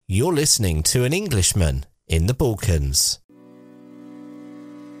You're listening to An Englishman in the Balkans.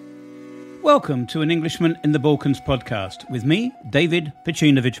 Welcome to An Englishman in the Balkans podcast with me, David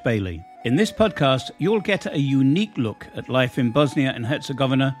Pacinovic Bailey. In this podcast, you'll get a unique look at life in Bosnia and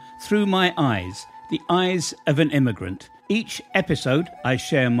Herzegovina through my eyes, the eyes of an immigrant. Each episode, I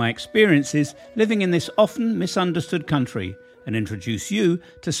share my experiences living in this often misunderstood country and introduce you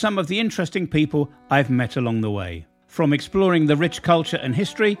to some of the interesting people I've met along the way. From exploring the rich culture and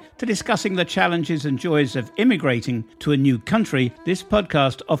history to discussing the challenges and joys of immigrating to a new country, this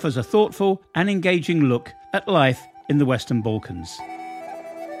podcast offers a thoughtful and engaging look at life in the Western Balkans.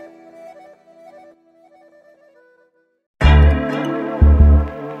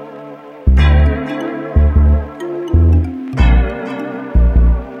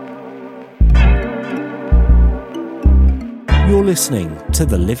 You're listening to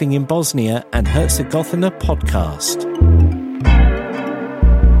the Living in Bosnia and Herzegovina podcast.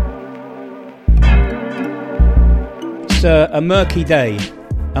 It's a murky day,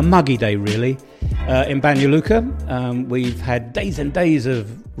 a muggy day really, in Banja Luka. We've had days and days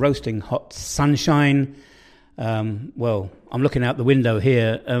of roasting hot sunshine. I'm looking out the window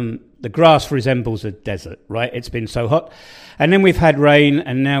here. The grass resembles a desert, right? It's been so hot. And then we've had rain,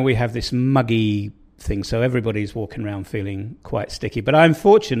 and now we have this muggy thing, so everybody's walking around feeling quite sticky. But I'm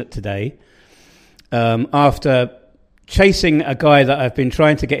fortunate today, after chasing a guy that I've been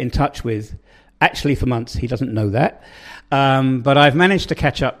trying to get in touch with, actually for months. He doesn't know that, but I've managed to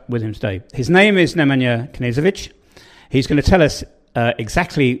catch up with him today. His name is Nemanja Knežević. He's going to tell us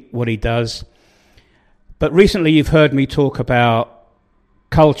exactly what he does. But recently you've heard me talk about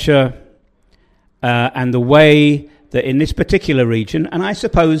culture and the way that in this particular region, and I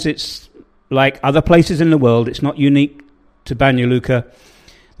suppose it's like other places in the world, it's not unique to Banja Luka,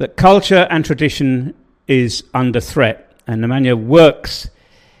 that culture and tradition is under threat. And Nemanja works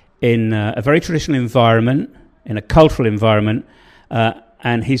in a very traditional environment, in a cultural environment,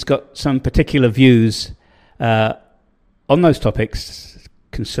 and he's got some particular views on those topics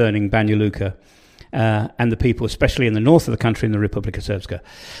concerning Banja Luka and the people, especially in the north of the country, in the Republika Srpska.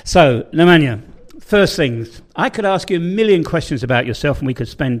 So, Nemanja, first things, I could ask you a million questions about yourself and we could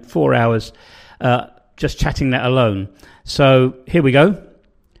spend 4 hours just chatting that alone. So here we go.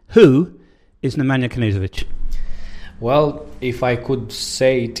 Who is Nemanja Knežević? Well, if I could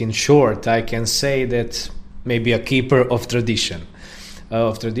say it in short, I can say that maybe a keeper of tradition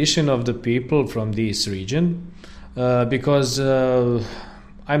of the people from this region, because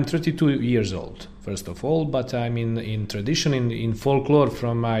I'm 32 years old, first of all, but I'm in tradition, in folklore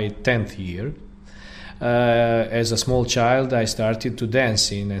from my 10th year. As a small child, I started to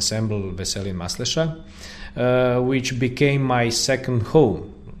dance in ensemble Veselin Masleša, which became my second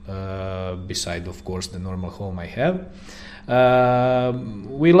home, beside, of course, the normal home I have.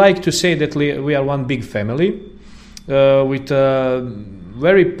 We like to say that we are one big family with a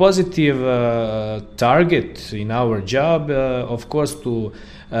very positive target in our job, of course, to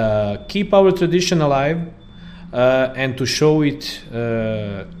keep our tradition alive and to show it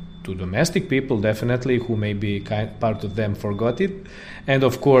to domestic people, definitely, who maybe part of them forgot it, and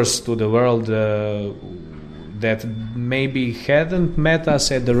of course to the world that maybe hadn't met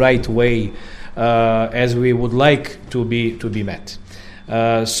us at the right way as we would like to be met.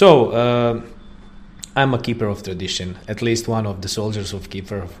 So I'm a keeper of tradition, at least one of the soldiers of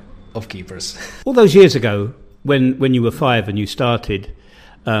keepers. All those years ago, when you were 5 and you started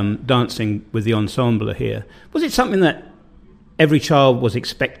dancing with the ensemble here, was it something that every child was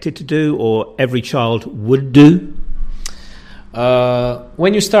expected to do or every child would do?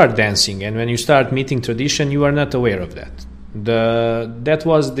 When you start dancing and when you start meeting tradition, you are not aware of that. That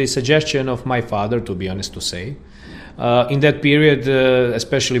was the suggestion of my father, to be honest to say. In that period,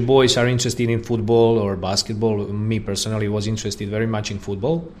 especially boys are interested in football or basketball. Me personally was interested very much in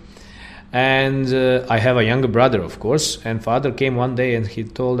football. And I have a younger brother, of course, and father came one day and he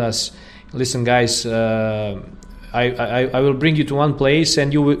told us, listen guys, I will bring you to one place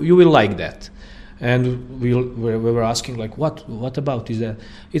and you will like that. And we were asking, like, what about is that?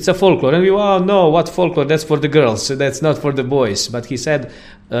 It's a folklore. And we, oh no, what folklore? That's for the girls. So that's not for the boys. But he said,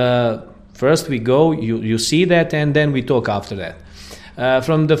 first we go, you see that, and then we talk after that.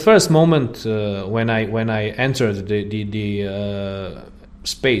 From the first moment when I entered the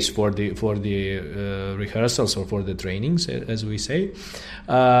space for the rehearsals or for the trainings, as we say,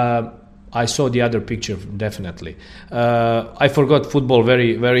 I saw the other picture, definitely. I forgot football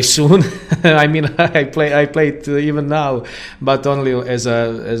very, very soon. I mean, I played even now, but only as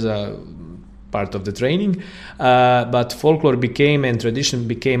a part of the training, but folklore became and tradition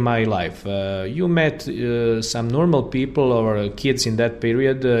became my life. You met some normal people or kids in that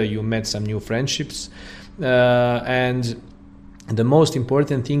period. You met some new friendships, and the most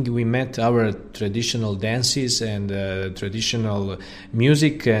important thing, we met our traditional dances and traditional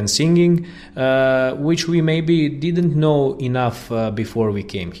music and singing, which we maybe didn't know enough before we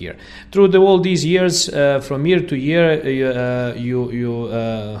came here. Through all these years, from year to year,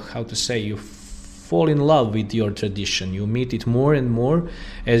 you fall in love with your tradition. You meet it more and more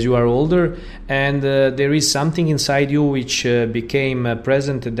as you are older, and there is something inside you which became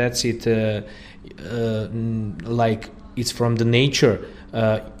present. That's it, like it's from the nature.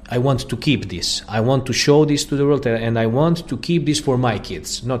 I want to keep this. I want to show this to the world, and I want to keep this for my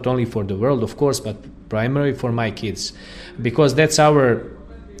kids. Not only for the world, of course, but primarily for my kids, because that's our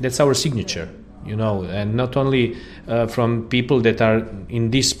signature. And not only from people that are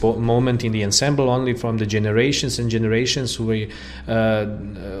in this moment in the ensemble, only from the generations and generations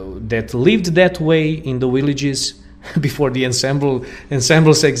that lived that way in the villages before the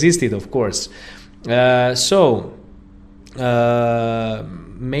ensembles existed, of course.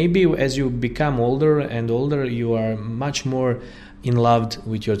 Maybe as you become older and older, you are much more in love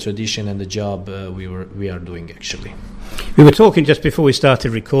with your tradition and the job we are doing, actually. We were talking just before we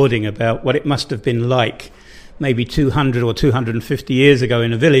started recording about what it must have been like maybe 200 or 250 years ago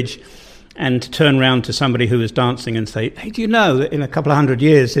in a village, and to turn around to somebody who was dancing and say, hey, do you know that in a couple of 100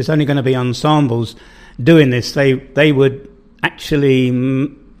 years there's only going to be ensembles doing this? They would actually,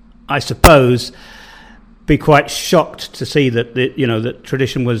 I suppose, be quite shocked to see that that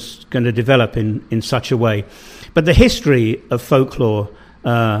tradition was going to develop in such a way. But the history of folklore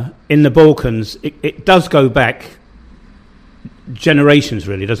in the Balkans, it does go back generations,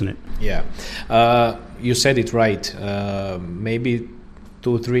 really, doesn't it? Yeah, you said it right. Maybe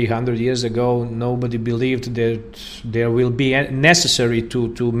 200-300 years ago, nobody believed that there will be necessary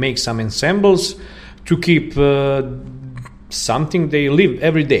to make some ensembles to keep something they live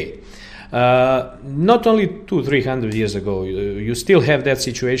every day. Not only 200-300 years ago, you still have that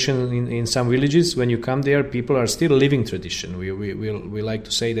situation in some villages. When you come there, people are still living tradition. We like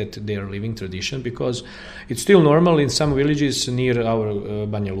to say that they are living tradition because it's still normal in some villages near our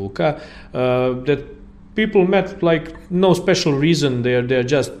Banja Luka that people met like no special reason. They're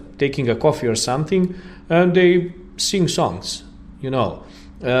just taking a coffee or something and they sing songs.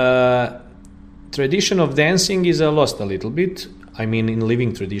 Tradition of dancing is lost a little bit. I mean, in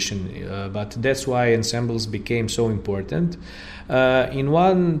living tradition, but that's why ensembles became so important. In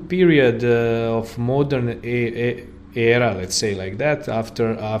one period of modern era, let's say like that,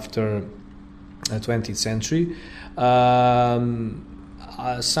 after 20th century,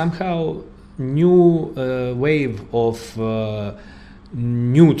 somehow new wave of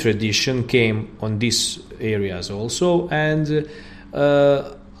new tradition came on these areas also, and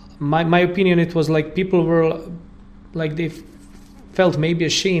my opinion, it was like people were like they felt maybe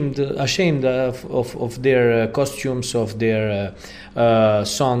ashamed of their costumes, of their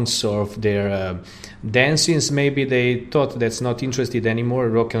songs, or of their dancings. Maybe they thought that's not interested anymore.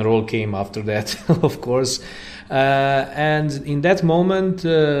 Rock and roll came after that, of course. And in that moment,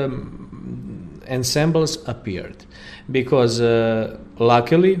 ensembles appeared. Because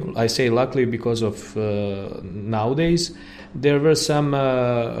luckily, I say luckily because of nowadays, there were some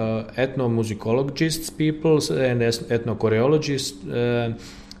ethnomusicologists, people, and ethnochoreologists,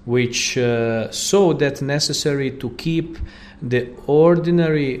 which saw that necessary to keep the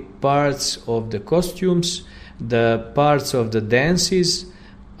ordinary parts of the costumes, the parts of the dances,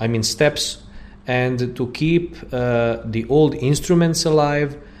 I mean steps, and to keep the old instruments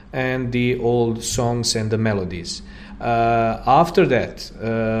alive and the old songs and the melodies. After that,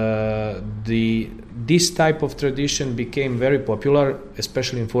 this type of tradition became very popular,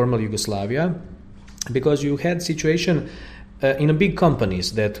 especially in former Yugoslavia, because you had situation in a big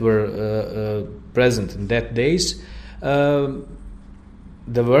companies that were present in that days. The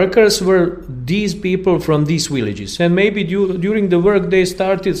workers were these people from these villages, and maybe during the work they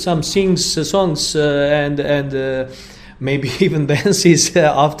started some songs and maybe even dances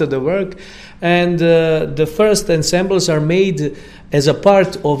after the work. And the first ensembles are made as a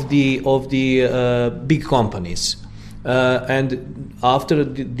part of the big companies, and after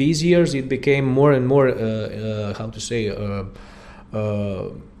these years, it became more and more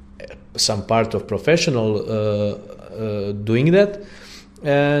some part of professional doing that,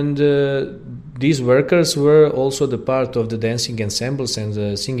 and these workers were also the part of the dancing ensembles and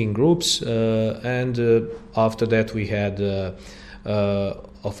the singing groups, and after that we had,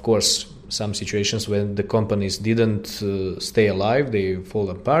 of course, some situations when the companies didn't stay alive, they fall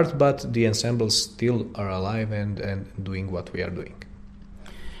apart, but the ensembles still are alive and doing what we are doing.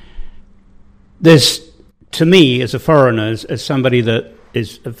 There's, to me, as a foreigner, as somebody that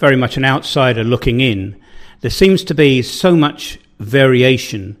is very much an outsider looking in, there seems to be so much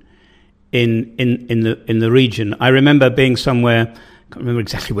variation in the region. I remember being somewhere, I can't remember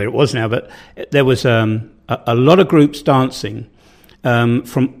exactly where it was now, but there was a lot of groups dancing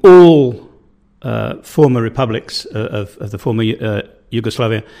from all former republics of the former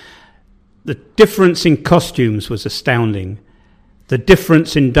Yugoslavia. The difference in costumes was astounding. The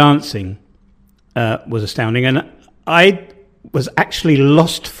difference in dancing was astounding. And I was actually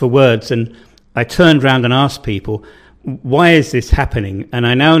lost for words, and I turned around and asked people, why is this happening? And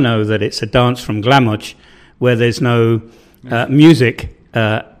I now know that it's a dance from Glamoch where there's no music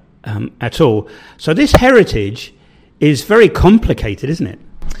at all. So this heritage is very complicated, isn't it?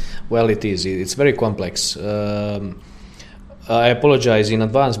 Well, it is. It's very complex. I apologize in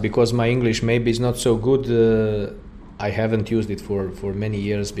advance because my English maybe is not so good. I haven't used it for many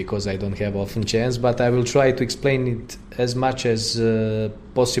years because I don't have often chance, but I will try to explain it as much as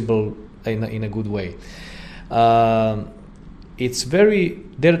possible in a good way. It's very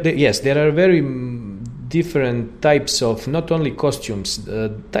there are very different types of not only costumes,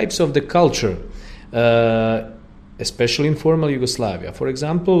 types of the culture, especially in former Yugoslavia. For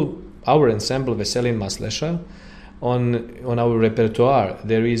example, our ensemble Veselin Masleša, on our repertoire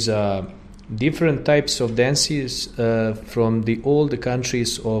there is different types of dances from all the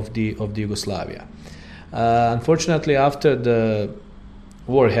countries of the Yugoslavia. Unfortunately, after the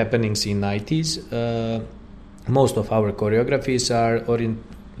war happenings in 90s, most of our choreographies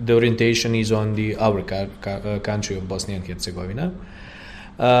the orientation is on our country of Bosnia and Herzegovina.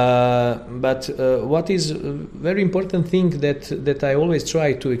 But what is a very important thing that I always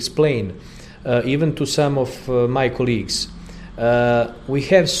try to explain, even to some of my colleagues, we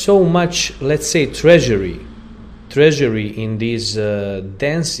have so much, let's say, treasury in these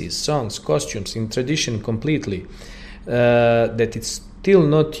dances, songs, costumes, in tradition completely, that it's still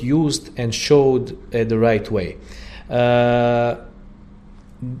not used and showed the right way.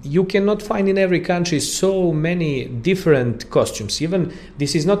 You cannot find in every country so many different costumes. Even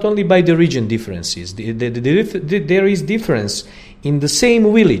this is not only by the region differences. There is difference in the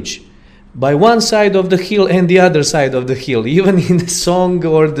same village, by one side of the hill and the other side of the hill, even in the song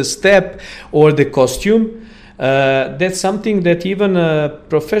or the step or the costume. That's something that even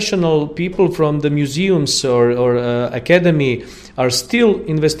professional people from the museums or academy are still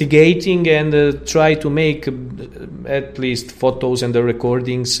investigating and try to make at least photos and the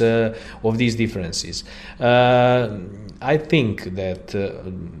recordings of these differences. I think that,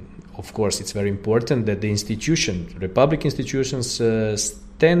 of course, it's very important that the Republic institutions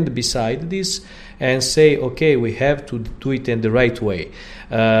stand beside this and say, okay, we have to do it in the right way.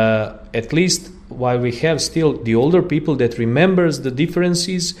 At least while we have still the older people that remembers the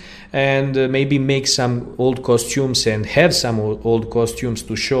differences and maybe make some old costumes and have some old costumes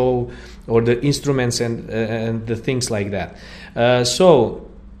to show, or the instruments and the things like that.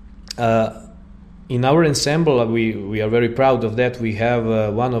 In our ensemble, we are very proud of that. We have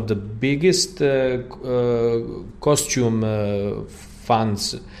one of the biggest costume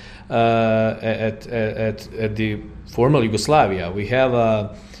funds at the former Yugoslavia. We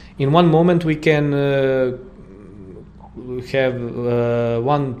have in one moment we can have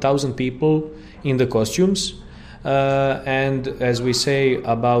 1,000 people in the costumes, and as we say,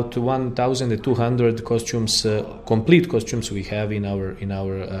 about 1,200 costumes, complete costumes we have in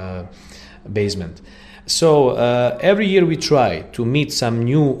our basement. So every year we try to meet some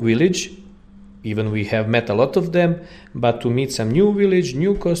new village. Even we have met a lot of them, but to meet some new village,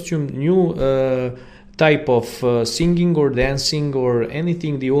 new costume, new type of singing or dancing or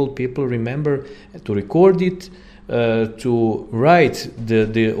anything the old people remember, to record it, to write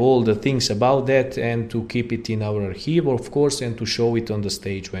all the things about that, and to keep it in our archive, of course, and to show it on the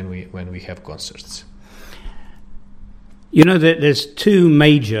stage when we have concerts. You know, there's two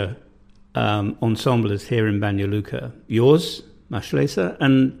major ensembles here in Banja Luka: yours, Masleša,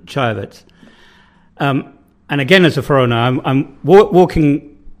 and Čajevec. And again, as a foreigner, I'm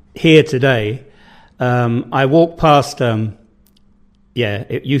walking here today. I walked past,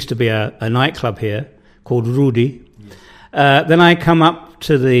 it used to be a nightclub here called Rudi. Then I come up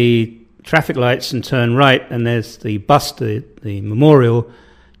to the traffic lights and turn right, and there's the bust, the memorial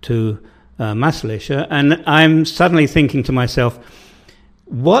to Masleša. And I'm suddenly thinking to myself,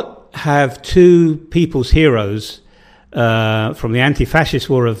 what have two people's heroes from the anti-fascist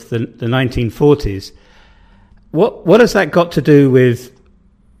war of the 1940s, what has that got to do with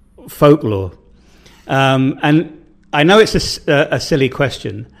folklore. And I know it's a silly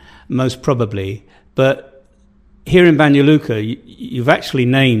question, most probably, but here in Banja Luka, you've actually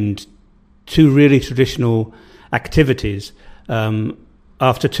named two really traditional activities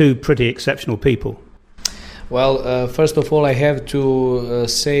after two pretty exceptional people. Well, first of all, I have to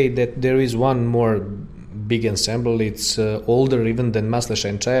say that there is one more big ensemble. It's older even than Masleša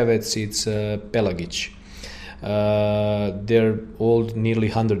and Čajavec. It's Pelagić. They're old, nearly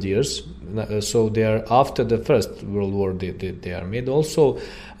 100 years. So they are after the First World War. They are made also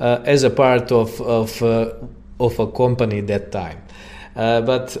as a part of a company that time.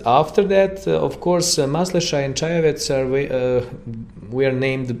 But after that, of course, Masleša and Čajavec were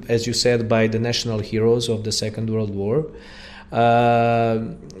named, as you said, by the national heroes of the Second World War.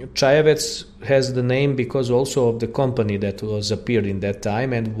 Čajavec has the name because also of the company that was appeared in that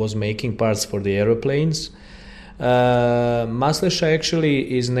time and was making parts for the aeroplanes. Masleša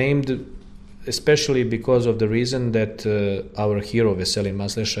actually is named especially because of the reason that our hero Veselin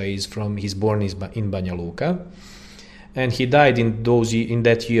Masleša he's born in Banja Luka, and he died in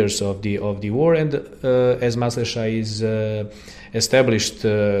that years of the war. And as Masleša is established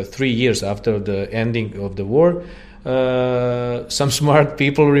 3 years after the ending of the war, some smart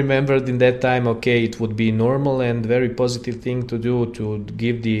people remembered in that time, okay, it would be normal and very positive thing to do to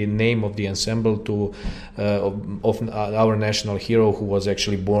give the name of the ensemble to of our national hero who was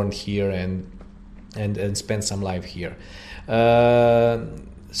actually born here and spent some life here.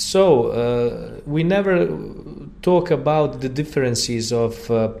 So we never talk about the differences of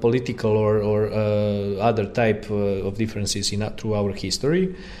political or other type of differences through our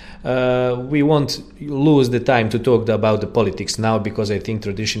history. We won't lose the time to talk about the politics now because I think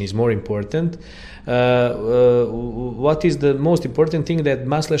tradition is more important. What is the most important thing that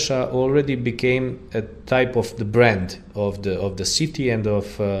Masleša already became a type of the brand of the city and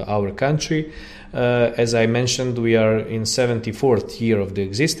of our country. As I mentioned, we are in 74th year of the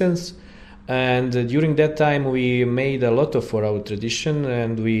existence, and during that time we made a lot for our tradition,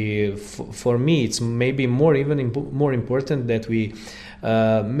 and for me it's maybe more important that we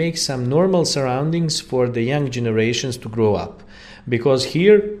make some normal surroundings for the young generations to grow up, because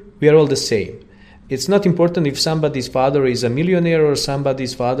here we are all the same. It's not important if somebody's father is a millionaire or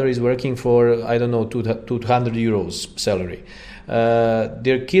somebody's father is working for, I don't know, 200 euros salary.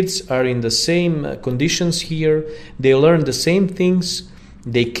 Their kids are in the same conditions here. They learn the same things.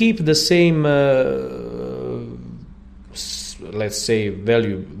 They keep the same, let's say,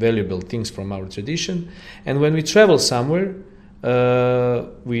 valuable things from our tradition. And when we travel somewhere,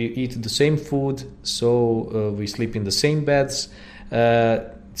 we eat the same food, so we sleep in the same beds.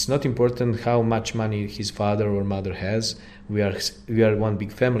 It's not important how much money his father or mother has. We are one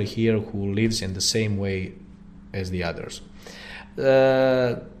big family here who lives in the same way as the others.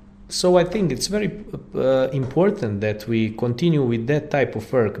 So I think it's very important that we continue with that type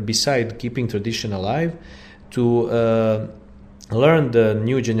of work beside keeping tradition alive, to learn the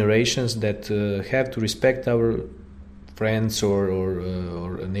new generations that have to respect our friends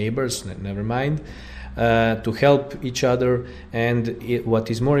or neighbors, never mind, to help each other. And what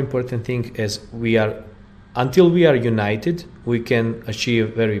is more important thing is until we are united, we can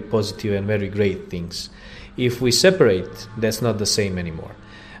achieve very positive and very great things. If we separate, that's not the same anymore.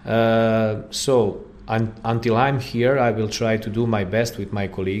 So until I'm here, I will try to do my best with my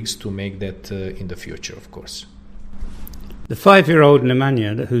colleagues to make that in the future, of course. The 5-year-old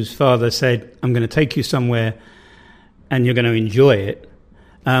Nemanja, whose father said, I'm going to take you somewhere and you're going to enjoy it,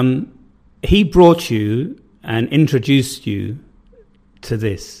 he brought you and introduced you to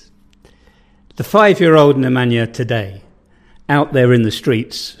this. The 5-year-old Nemanja today, out there in the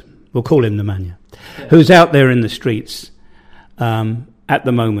streets, we'll call him Nemanja, who's out there in the streets at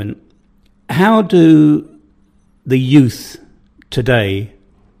the moment, how do the youth today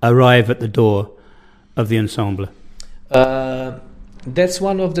arrive at the door of the ensemble? That's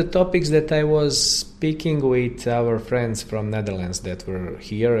one of the topics that I was speaking with our friends from Netherlands that were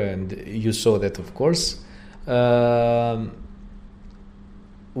here, and you saw that, of course.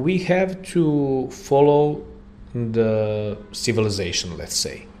 We have to follow the civilization, let's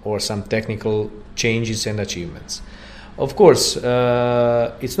say, or some technical changes and achievements. Of course,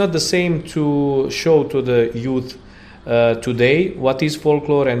 it's not the same to show to the youth today what is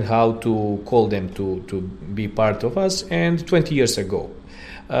folklore and how to call them to be part of us, and 20 years ago.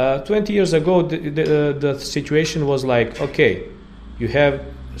 20 years ago, the situation was like, okay, you have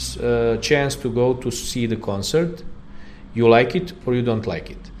a chance to go to see the concert, you like it or you don't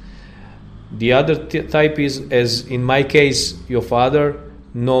like it. The other type is, as in my case, your father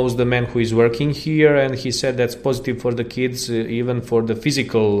knows the man who is working here, and he said that's positive for the kids, even for the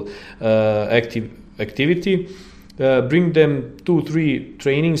physical activity. Bring them 2-3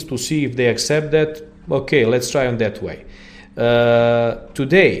 trainings to see if they accept that. Okay, let's try on that way.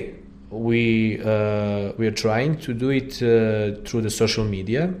 Today we are trying to do it through the social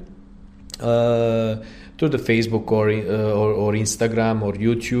media, through the Facebook or Instagram or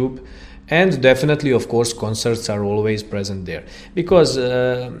YouTube. And definitely, of course, concerts are always present there. Because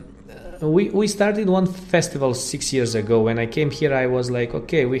we started one festival 6 years ago. When I came here, I was like,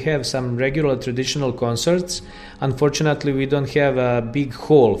 okay, we have some regular traditional concerts. Unfortunately, we don't have a big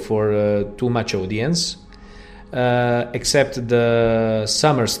hall for too much audience, except the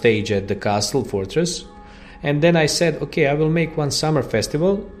summer stage at the castle fortress. And then I said, okay, I will make one summer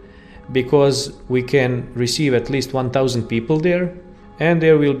festival, because we can receive at least 1,000 people there. And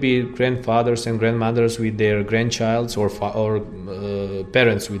there will be grandfathers and grandmothers with their grandchilds, or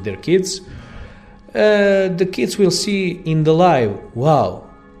parents with their kids. The kids will see in the live, wow,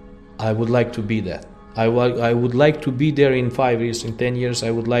 I would like to be that. I would like to be there in 5 years, in 10 years, I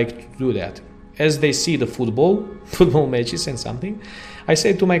would like to do that. As they see the football matches and something, I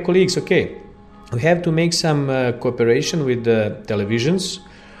say to my colleagues, okay, we have to make some cooperation with the televisions,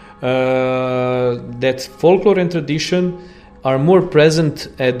 that folklore and tradition are more present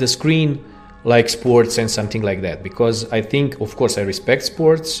at the screen, like sports and something like that. Because I think, of course, I respect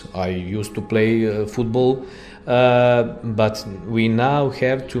sports. I used to play football, but we now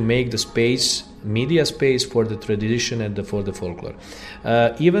have to make the space, media space, for the tradition and for the folklore.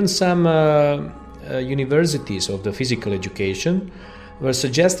 Even some universities of the physical education were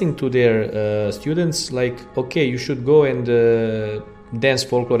suggesting to their students, like, okay, you should go and dance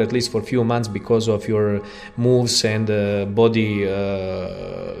folklore at least for a few months, because of your moves and body,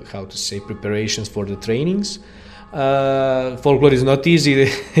 preparations for the trainings. Folklore is not easy.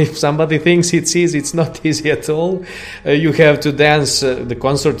 If somebody thinks it's easy, it's not easy at all. You have to dance. The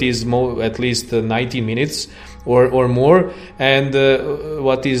concert is at least 90 minutes or more. And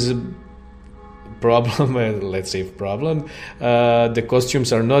what is problem, the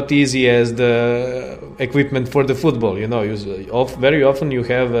costumes are not easy as the equipment for the football. Very often you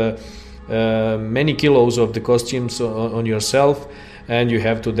have many kilos of the costumes on yourself, and you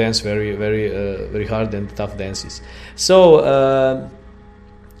have to dance very, very, very hard and tough dances. So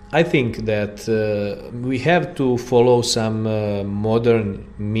I think that we have to follow some modern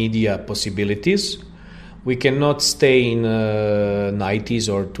media possibilities. We cannot stay in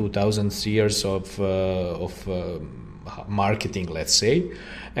 90s or 2000s years of marketing, let's say.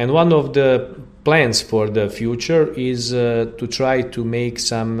 And one of the plans for the future is to try to make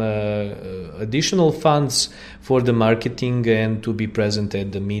some additional funds for the marketing and to be present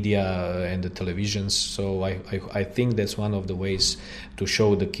at the media and the televisions. So I think that's one of the ways to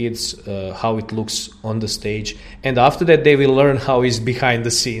show the kids how it looks on the stage. And after that, they will learn how it's behind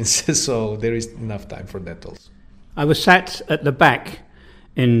the scenes. So there is enough time for that also. I was sat at the back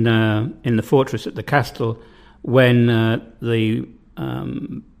in the fortress at the castle when the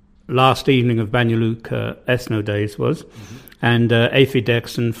last evening of Banja Luka Ethno Days was, and Afi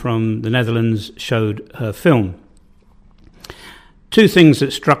Derksen from the Netherlands showed her film. Two things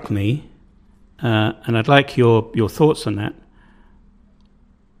that struck me, and I'd like your thoughts on that.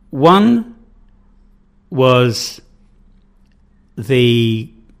 One was the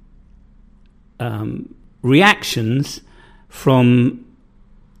reactions from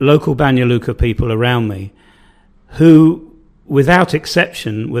local Banja Luka people around me, who, without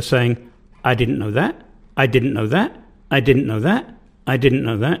exception, were saying, I didn't know that, I didn't know that, I didn't know that, I didn't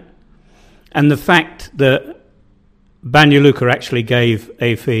know that. And the fact that Banja Luka actually gave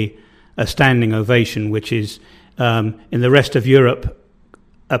Afi a standing ovation, which is, in the rest of Europe,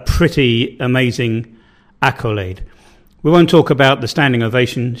 a pretty amazing accolade. We won't talk about the standing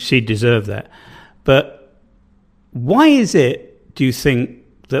ovation, she deserved that. But why is it, do you think,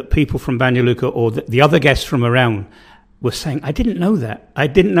 that people from Banja Luka or the other guests from around were saying, I didn't know that, I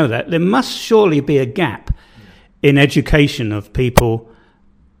didn't know that? There must surely be a gap in education of people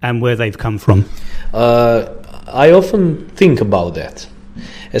and where they've come from. I often think about that,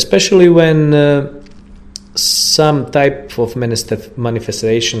 especially when some type of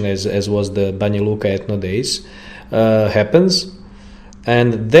manifestation, as was the Banja Luka Ethno Days, happens,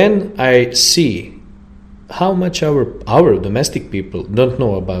 and then I see how much our domestic people don't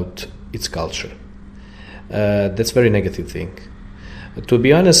know about its culture. That's a very negative thing. To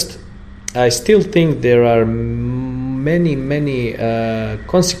be honest, I still think there are many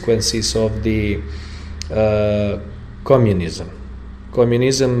consequences of the communism.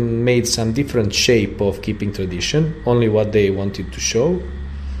 Communism made some different shape of keeping tradition, only what they wanted to show.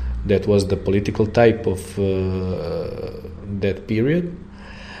 That was the political type of that period.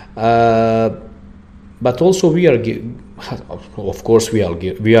 But also of course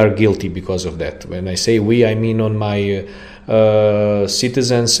we are guilty because of that. When I say we, I mean on my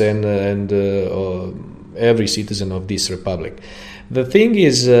citizens and every citizen of this republic. The thing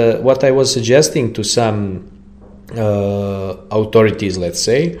is, what I was suggesting to some authorities, let's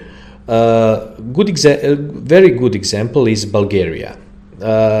say, very good example is Bulgaria.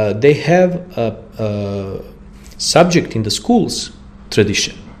 They have a subject in the schools,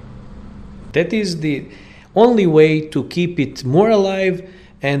 tradition. That is the only way to keep it more alive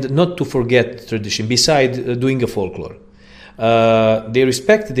and not to forget tradition, besides doing a folklore. They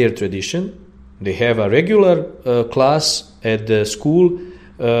respect their tradition. They have a regular class at the school,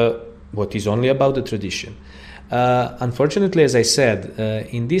 what is only about the tradition. Unfortunately, as I said,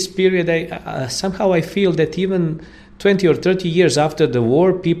 in this period, somehow I feel that even 20 or 30 years after the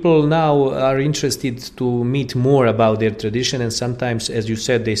war, people now are interested to meet more about their tradition, and sometimes, as you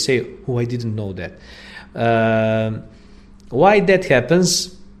said, they say, "Oh, I didn't know that." Why that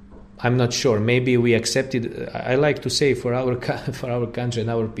happens, I'm not sure. Maybe we accepted. I like to say for our country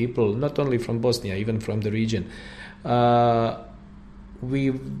and our people, not only from Bosnia, even from the region,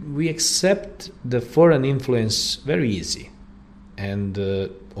 we accept the foreign influence very easy, and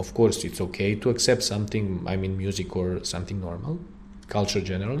of course it's okay to accept something. I mean, music or something normal, culture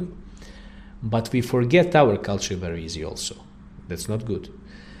generally, but we forget our culture very easy. Also, that's not good.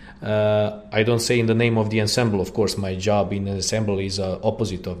 I don't say in the name of the ensemble. Of course, my job in an ensemble is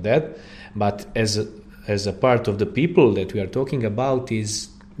opposite of that. But as a part of the people that we are talking about,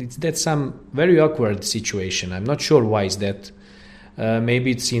 that's some very awkward situation. I'm not sure why is that.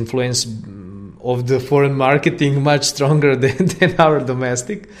 Maybe it's influence of the foreign marketing much stronger than our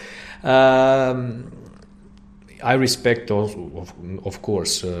domestic. I respect also, of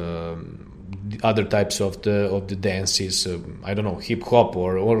course, other types of the dances. I don't know, hip hop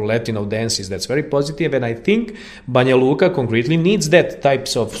or Latino dances. That's very positive, and I think Banja Luka concretely needs that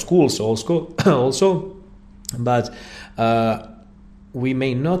types of schools also. But we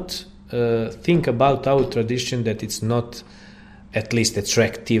may not think about our tradition that it's not at least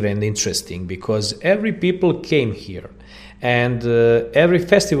attractive and interesting, because every people came here, and every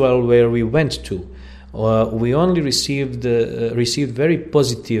festival where we went to, we only received very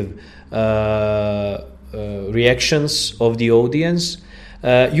positive reactions of the audience.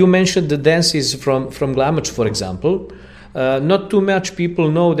 You mentioned the dances from Glamac, for example. Not too much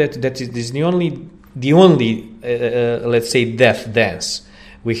people know that it is the only let's say deaf dance.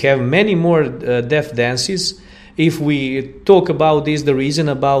 We have many more deaf dances. If we talk about this, the reason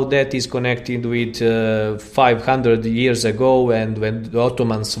about that is connected with 500 years ago, and when the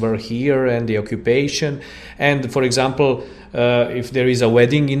Ottomans were here and the occupation. And for example, if there is a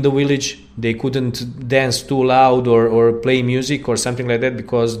wedding in the village, they couldn't dance too loud or play music or something like that,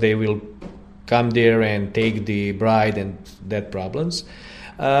 because they will come there and take the bride, and that problems.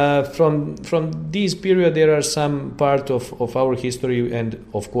 From this period, there are some part of our history, and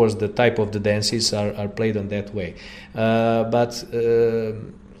of course the type of the dances are played on that way. But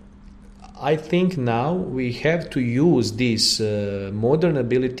I think now we have to use these modern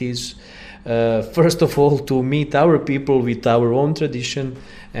abilities, first of all, to meet our people with our own tradition,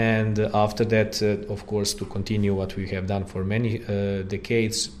 and after that, of course, to continue what we have done for many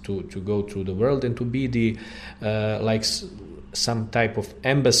decades, to go through the world and to be the some type of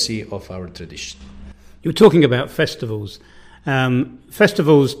embassy of our tradition. You're talking about festivals.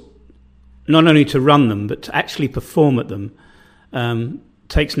 Festivals, not only to run them, but to actually perform at them,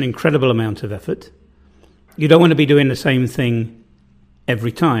 takes an incredible amount of effort. You don't want to be doing the same thing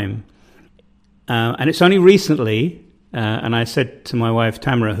every time. And it's only recently, and I said to my wife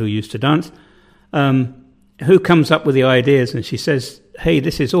Tamara, who used to dance, who comes up with the ideas, and she says, hey,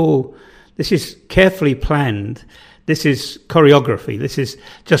 this is carefully planned. This is choreography. This is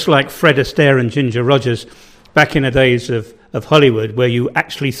just like Fred Astaire and Ginger Rogers back in the days of Hollywood, where you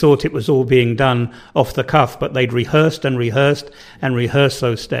actually thought it was all being done off the cuff, but they'd rehearsed and rehearsed and rehearsed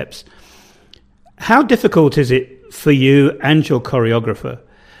those steps. How difficult is it for you and your choreographer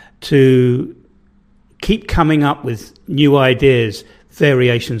to keep coming up with new ideas,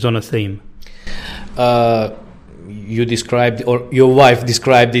 variations on a theme? You described, or your wife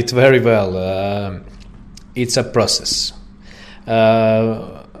described it very well. It's a process.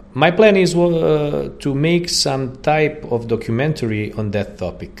 My plan is to make some type of documentary on that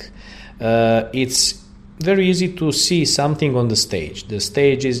topic. It's very easy to see something on the stage. The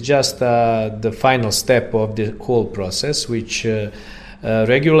stage is just the final step of the whole process, which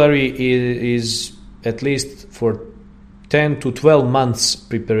regularly is at least for 10 to 12 months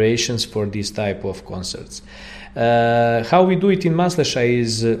preparations for this type of concerts. How we do it in Masleša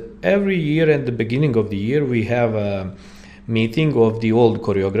is every year at the beginning of the year we have a meeting of the old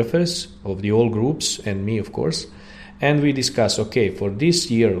choreographers, of the old groups, and me, of course, and we discuss, okay, for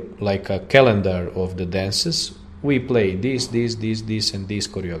this year, like a calendar of the dances, we play this, and this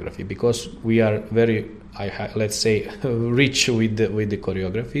choreography, because we are very, let's say, rich with the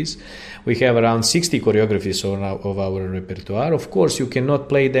choreographies. We have around 60 choreographies of our repertoire. Of course, you cannot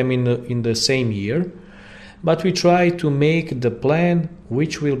play them in the same year, but we try to make the plan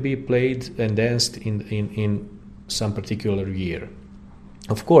which will be played and danced in some particular year.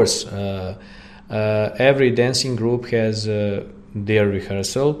 Of course, every dancing group has their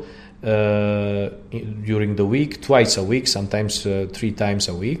rehearsal during the week, twice a week, sometimes 3 times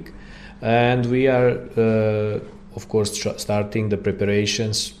a week, and we are, of course, starting the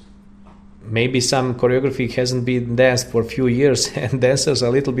preparations. Maybe some choreography hasn't been danced for a few years and dancers a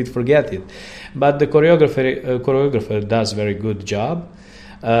little bit forget it. But the choreographer does very good job.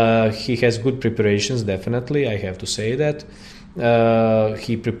 He has good preparations, definitely, I have to say that.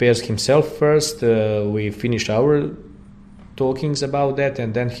 He prepares himself first. We finish our talkings about that,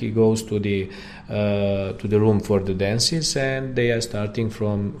 and then he goes to the room for the dances, and they are starting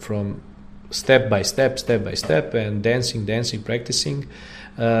from step by step, and dancing, practicing.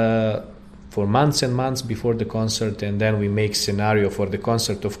 For months and months before the concert, and then we make scenario for the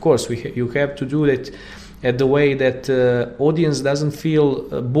concert. Of course, you have to do it at the way that audience doesn't feel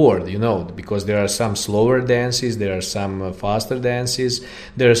bored, because there are some slower dances, there are some faster dances,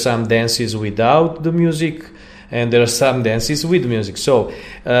 there are some dances without the music, and there are some dances with music. So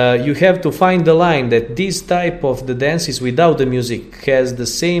you have to find the line that this type of the dances without the music has the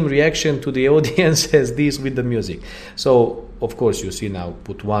same reaction to the audience as this with the music. So of course, you see now,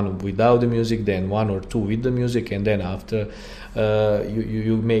 put one without the music, then 1 or 2 with the music, and then after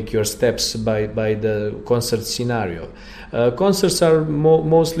you make your steps by the concert scenario. Concerts are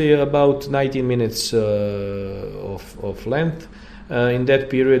mostly about 19 minutes of length. In that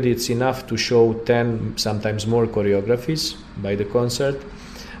period, it's enough to show 10, sometimes more choreographies by the concert.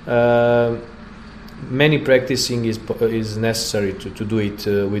 Many practicing is necessary to do it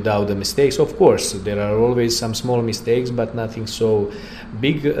without the mistakes. Of course, there are always some small mistakes, but nothing so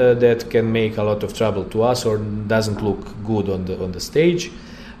big that can make a lot of trouble to us or doesn't look good on the stage.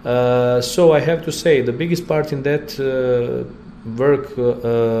 So I have to say the biggest part in that work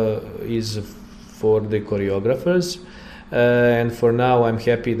is for the choreographers. And for now, I'm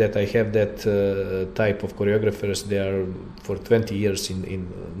happy that I have that type of choreographers. They are for 20 years in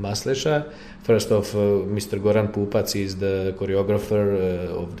Masleša. First off, Mr. Goran Pupac is the choreographer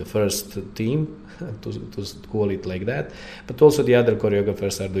of the first team, to call it like that. But also the other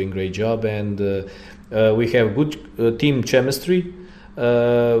choreographers are doing great job, and we have good team chemistry,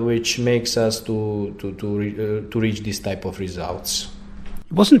 which makes us to reach this type of results.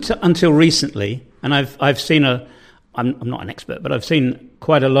 It wasn't until recently, and I've seen I'm not an expert, but I've seen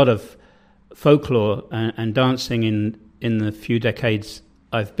quite a lot of folklore and dancing in the few decades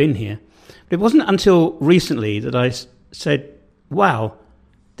I've been here. But it wasn't until recently that I said, wow,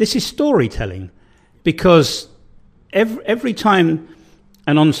 this is storytelling. Because every time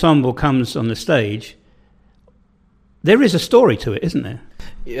an ensemble comes on the stage, there is a story to it, isn't there?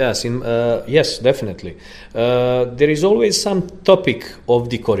 Yes, yes, definitely. There is always some topic of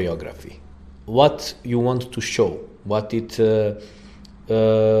the choreography. What you want to show. What is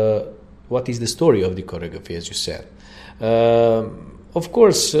the story of the choreography, as you said? Of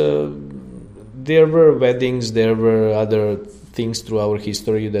course, there were weddings, there were other things through our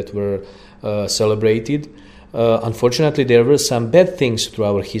history that were celebrated. Unfortunately, there were some bad things through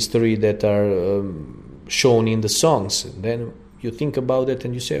our history that are shown in the songs. And then you think about it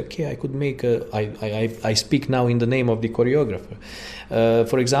and you say, okay, I could make I speak now in the name of the choreographer.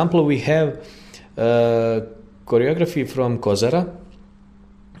 For example, we have choreography from Kozara,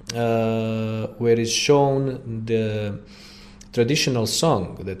 where is shown the traditional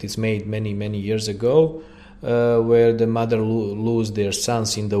song that is made many years ago, where the mother lose their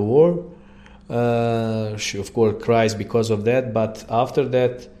sons in the war. She of course cries because of that, but after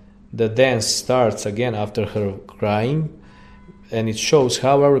that the dance starts again after her crying, and it shows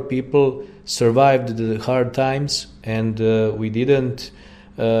how our people survived the hard times, and we didn't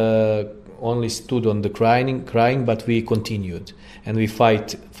only stood on the crying, but we continued and we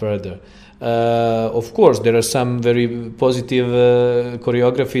fight further. Of course, there are some very positive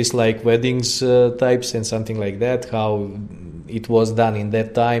choreographies like weddings types and something like that, how it was done in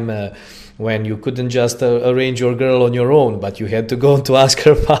that time when you couldn't just arrange your girl on your own, but you had to go to ask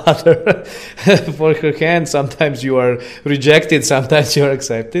her father for her hand. Sometimes you are rejected, sometimes you are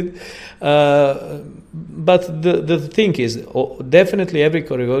accepted. But the thing is, definitely every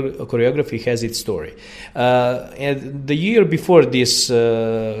choreography has its story. And the year before this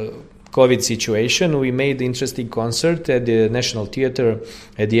COVID situation, we made interesting concert at the National Theatre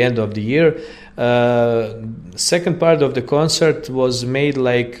at the end of the year. Second part of the concert was made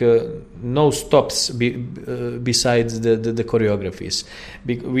like no stops besides the choreographies.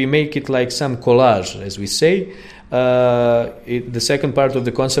 We make it like some collage, as we say. The second part of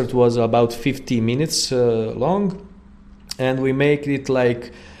the concert was about 50 minutes long, and we make it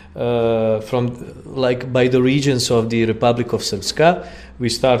like by the regions of the Republic of Srpska. We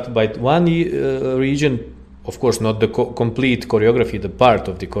start by one region, of course not the complete choreography, the part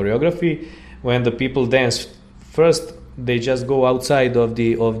of the choreography. When the people dance first, they just go outside of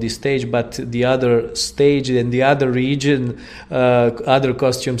the stage, but the other stage and the other region, other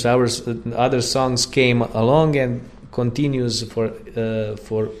costumes, other songs came along and continues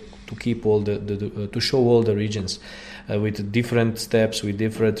to keep all to show all the regions with different steps, with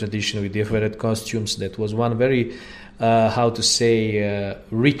different tradition, with different costumes. That was one very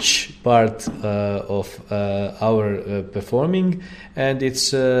rich part of our performing, and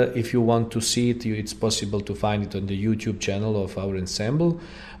it's if you want to see it, it's possible to find it on the YouTube channel of our ensemble.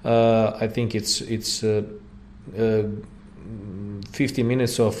 I think it's 50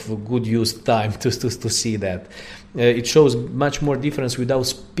 minutes of good used time to see that. It shows much more difference without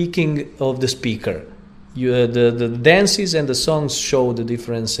speaking of the speaker. The dances and the songs show the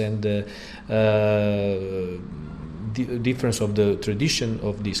difference and the difference of the tradition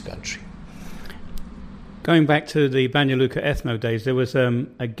of this country. Going back to the Banja Luka ethno days, there was a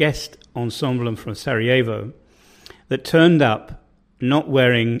guest ensemble from Sarajevo that turned up not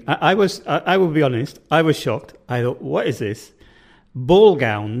wearing. I will be honest, I was shocked. I thought, what is this? Ball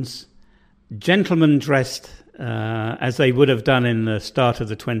gowns, gentlemen dressed as they would have done in the start of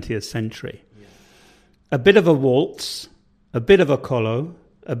the 20th century. Yeah. A bit of a waltz, a bit of a colo,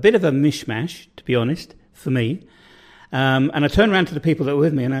 a bit of a mishmash, to be honest, for me. And I turned around to the people that were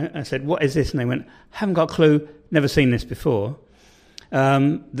with me and I said, what is this? And they went, haven't got a clue, never seen this before.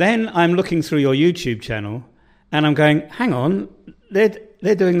 Then I'm looking through your YouTube channel and I'm going, hang on,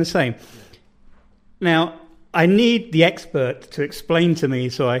 they're doing the same. Now, I need the expert to explain to me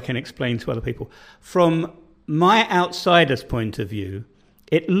so I can explain to other people. From my outsider's point of view,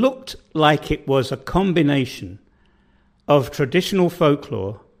 it looked like it was a combination of traditional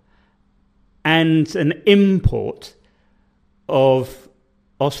folklore and an import of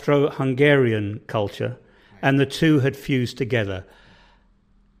Austro-Hungarian culture, and the two had fused together.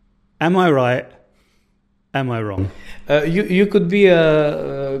 Am I right? Am I wrong? You could be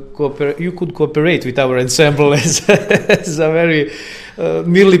you could cooperate with our ensemble as a very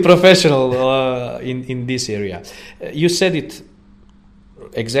merely professional in this area. You said it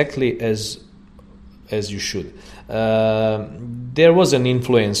exactly as you should. There was an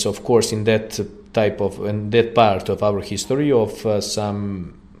influence, of course, in that that part of our history of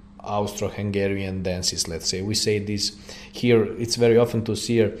some Austro-Hungarian dances. Let's say we say this here. It's very often to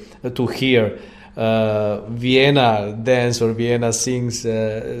hear Vienna dance or Vienna sings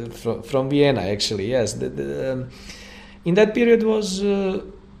from Vienna. Actually, yes. In that period was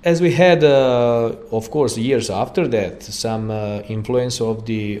as we had, of course, years after that, some influence of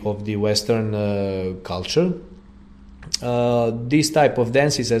the Western culture. These type of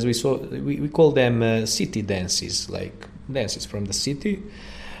dances, as we saw, we call them city dances, like dances from the city.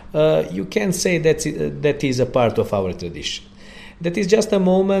 You can say that is a part of our tradition. That is just a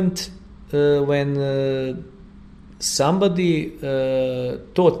moment when somebody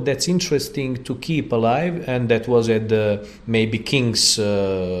thought that's interesting to keep alive, and that was at the maybe King's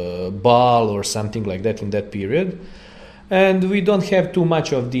ball or something like that in that period. And we don't have too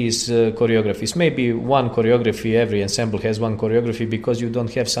much of these choreographies. Maybe one choreography, every ensemble has one choreography, because you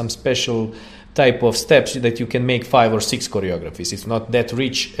don't have some special type of steps that you can make 5 or 6 choreographies. It's not that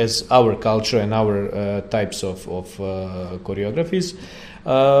rich as our culture and our types of choreographies.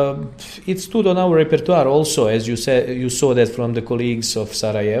 It stood on our repertoire also, as you said. You saw that from the colleagues of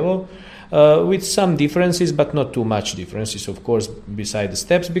Sarajevo, with some differences, but not too much differences, of course, beside the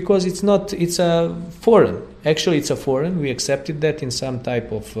steps, because it's a foreign. Actually, it's a foreign. We accepted that in some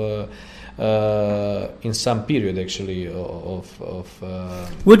type of, in some period, actually,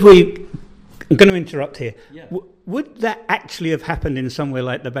 Would we, I'm going to interrupt here. Yeah. Would that actually have happened in somewhere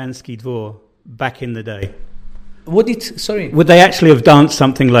like the Banski Dvor back in the day? Would it? Sorry. Would they actually have danced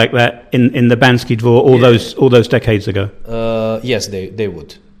something like that in the Banski Dvor all those decades ago? Yes, they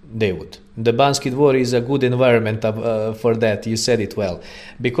would. They would. The Banski Dvor is a good environment for that. You said it well,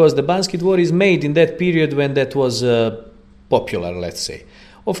 because the Banski Dvor is made in that period when that was popular. Let's say.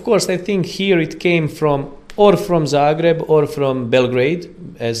 Of course, I think here it came from Zagreb or from Belgrade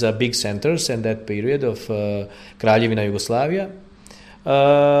as big centers in that period of Kraljevina Yugoslavia.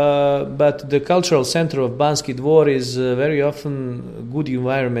 But the cultural center of Banski Dvor is very often a good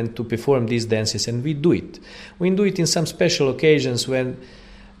environment to perform these dances, and we do it. We do it in some special occasions when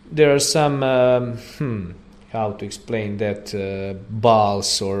there are some, how to explain that,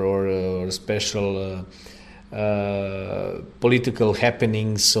 balls or special political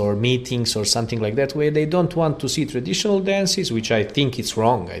happenings or meetings or something like that, where they don't want to see traditional dances, which I think it's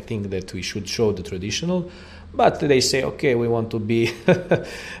wrong. I think that we should show the traditional. But they say, okay, we want to be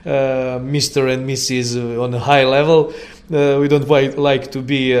Mr. and Mrs. on a high level. We don't like to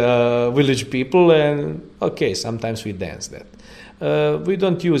be village people. And okay, sometimes we dance that. We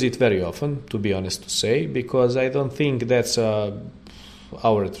don't use it very often, to be honest to say, because I don't think that's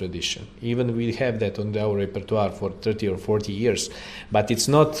our tradition. Even we have that on our repertoire for 30 or 40 years. But it's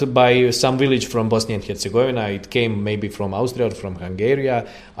not by some village from Bosnia and Herzegovina. It came maybe from Austria or from Hungary. I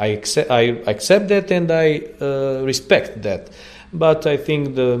accept that and I respect that. But I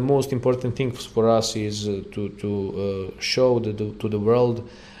think the most important thing for us is to show to the world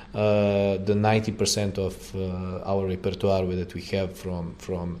the 90% of our repertoire that we have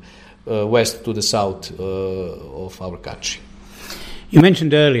from west to the south of our country. You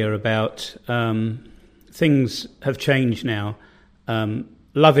mentioned earlier about things have changed now.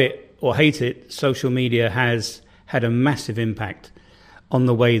 Love it or hate it, social media has had a massive impact on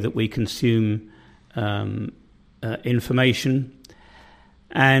the way that we consume information,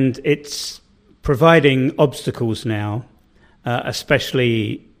 and it's providing obstacles now,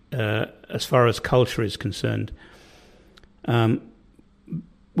 especially as far as culture is concerned.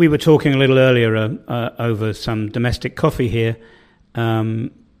 We were talking a little earlier over some domestic coffee here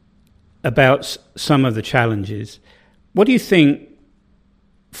about some of the challenges. What do you think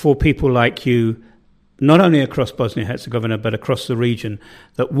for people like you, not only across Bosnia-Herzegovina but across the region,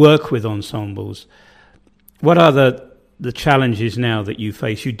 that work with ensembles, what are the challenges now that you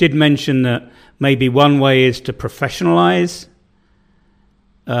face? You did mention that maybe one way is to professionalize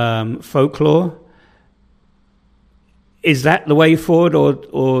folklore. Is that the way forward,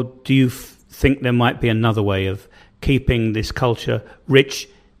 or do you think there might be another way of keeping this culture rich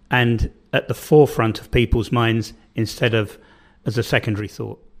and at the forefront of people's minds instead of as a secondary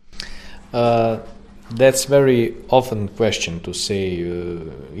thought? That's very often question to say,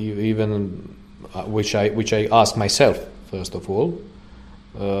 even which I ask myself first of all.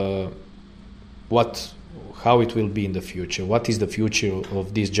 How it will be in the future? What is the future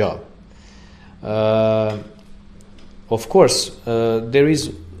of this job? Of course, there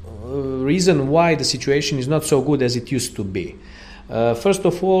is reason why the situation is not so good as it used to be. First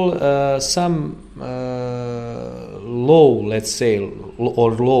of all, some law, let's say,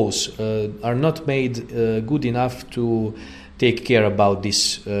 or laws are not made good enough to take care about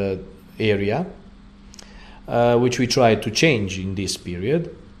this area, which we try to change in this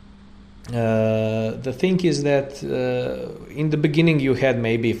period. The thing is that in the beginning you had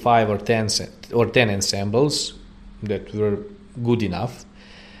maybe 5 or 10 ensembles that were good enough.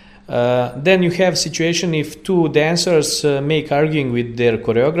 Then you have situation if two dancers make arguing with their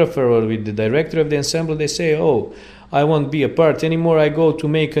choreographer or with the director of the ensemble, they say, oh, I won't be a part anymore, I go to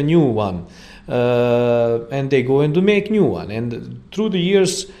make a new one. And they go and to make new one. And through the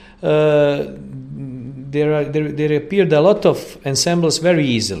years there appeared a lot of ensembles very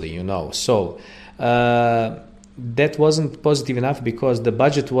easily, So that wasn't positive enough because the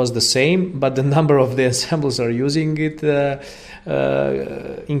budget was the same, but the number of the ensembles are using it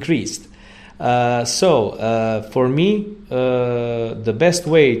increased. So for me, the best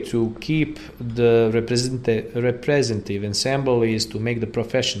way to keep the representative ensemble is to make the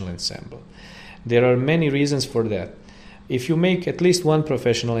professional ensemble. There are many reasons for that. If you make at least one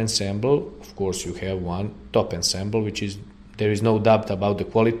professional ensemble, of course you have one top ensemble, there is no doubt about the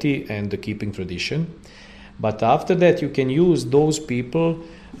quality and the keeping tradition. But after that, you can use those people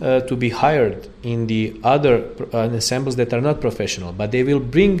to be hired in the other ensembles that are not professional, but they will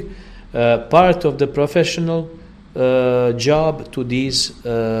bring part of the professional job to these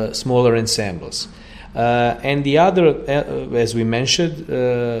smaller ensembles. And the other, as we mentioned,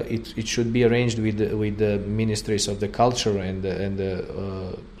 it should be arranged with the ministries of the culture and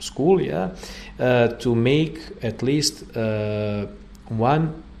the school, to make at least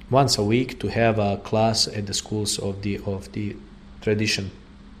one once a week to have a class at the schools of the tradition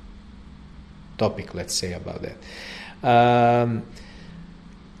topic, let's say, about that.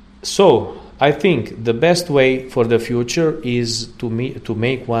 So I think the best way for the future is to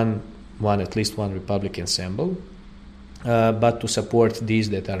make at least one Republic ensemble, but to support these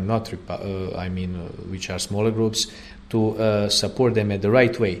that are not, which are smaller groups, to support them at the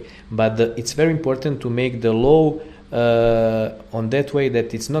right way. But it's very important to make the law on that way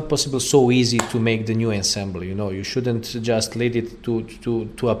that it's not possible so easy to make the new ensemble. You shouldn't just let it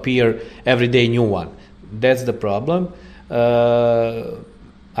to appear every day new one. That's the problem.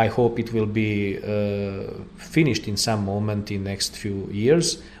 I hope it will be finished in some moment in next few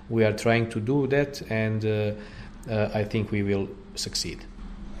years. We are trying to do that, and I think we will succeed.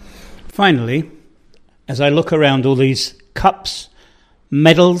 Finally, as I look around all these cups,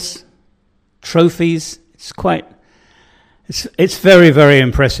 medals, trophies, it's very, very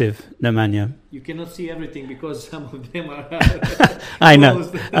impressive, Nemanja. You cannot see everything because some of them are I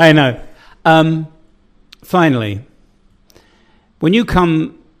know. Finally, when you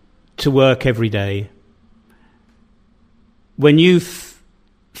come to work every day, when you've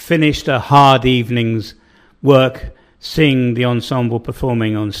finished a hard evening's work seeing the ensemble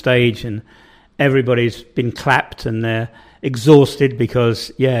performing on stage and everybody's been clapped and they're exhausted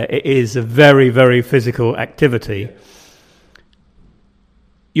because, it is a very, very physical activity.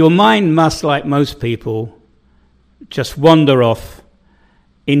 Your mind must, like most people, just wander off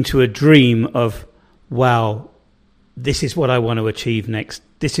into a dream of, wow, this is what I want to achieve next.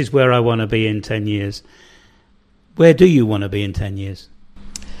 This is where I want to be in 10 years. Where do you want to be in 10 years?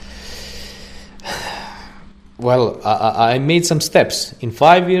 Well, I made some steps in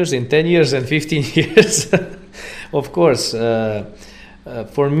 5 years, in 10 years, and 15 years. Of course,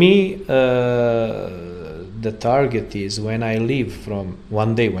 for me, the target is when I leave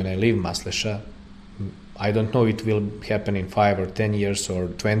Masleša. I don't know it will happen in 5 or 10 years or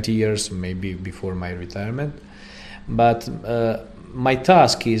 20 years, maybe before my retirement. But my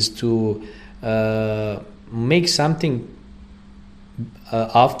task is to make something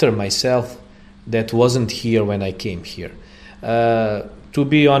after myself that wasn't here when I came here. To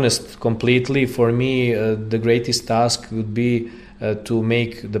be honest, completely, for me, the greatest task would be to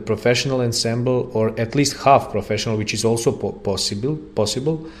make the professional ensemble, or at least half professional, which is also possible.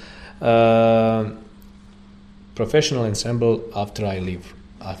 Professional ensemble after I leave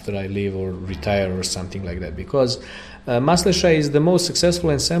or retire or something like that, because Masleša is the most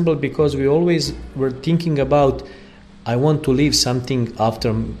successful ensemble because we always were thinking about, I want to leave something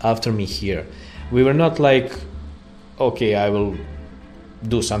after me here. We were not like, okay, I will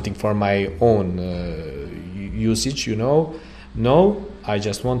do something for my own usage, No, I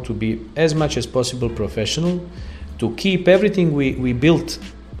just want to be as much as possible professional, to keep everything we built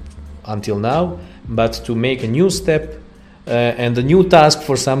until now, but to make a new step and a new task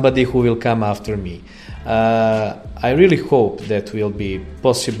for somebody who will come after me. I really hope that will be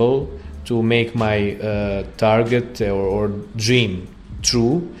possible to make my target or dream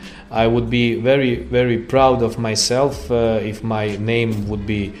true. I would be very, very proud of myself if my name would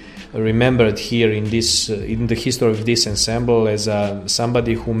be remembered here in the history of this ensemble as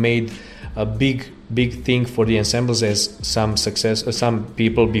somebody who made a big thing for the ensembles, as some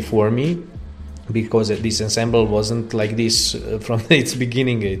people before me, because this ensemble wasn't like this from its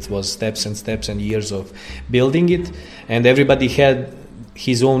beginning. It was steps and steps and years of building it, and everybody had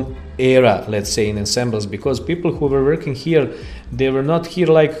his own era, let's say, in ensembles, because people who were working here, they were not here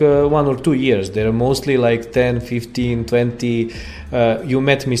like 1 or 2 years. They were mostly like 10, 15, 20. You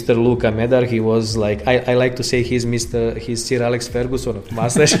met Mr. Luka Medar. He was like, I like to say he's Sir Alex Ferguson of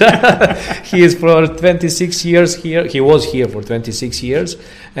Masleša. He is for 26 years here. He was here for 26 years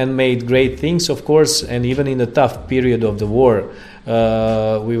and made great things, of course. And even in the tough period of the war,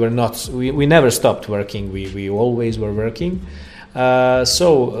 we never stopped working. We always were working.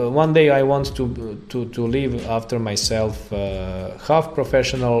 So one day I want to live after myself half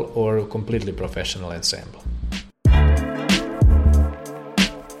professional or completely professional ensemble.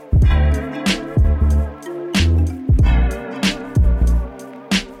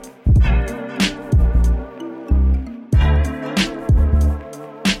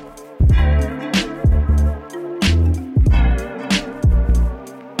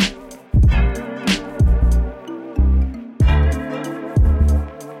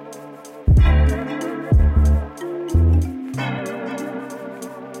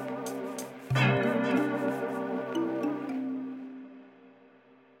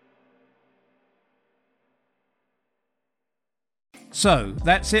 So,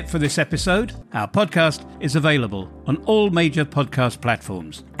 that's it for this episode. Our podcast is available on all major podcast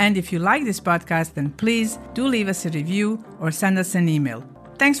platforms. And if you like this podcast, then please do leave us a review or send us an email.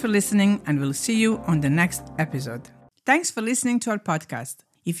 Thanks for listening, and we'll see you on the next episode. Thanks for listening to our podcast.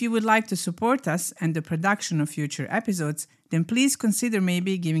 If you would like to support us and the production of future episodes, then please consider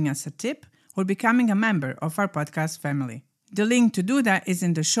maybe giving us a tip or becoming a member of our podcast family. The link to do that is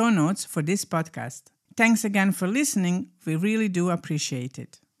in the show notes for this podcast. Thanks again for listening. We really do appreciate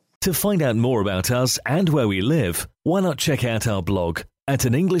it. To find out more about us and where we live, why not check out our blog at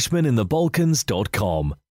anenglishmaninthebalkans.com.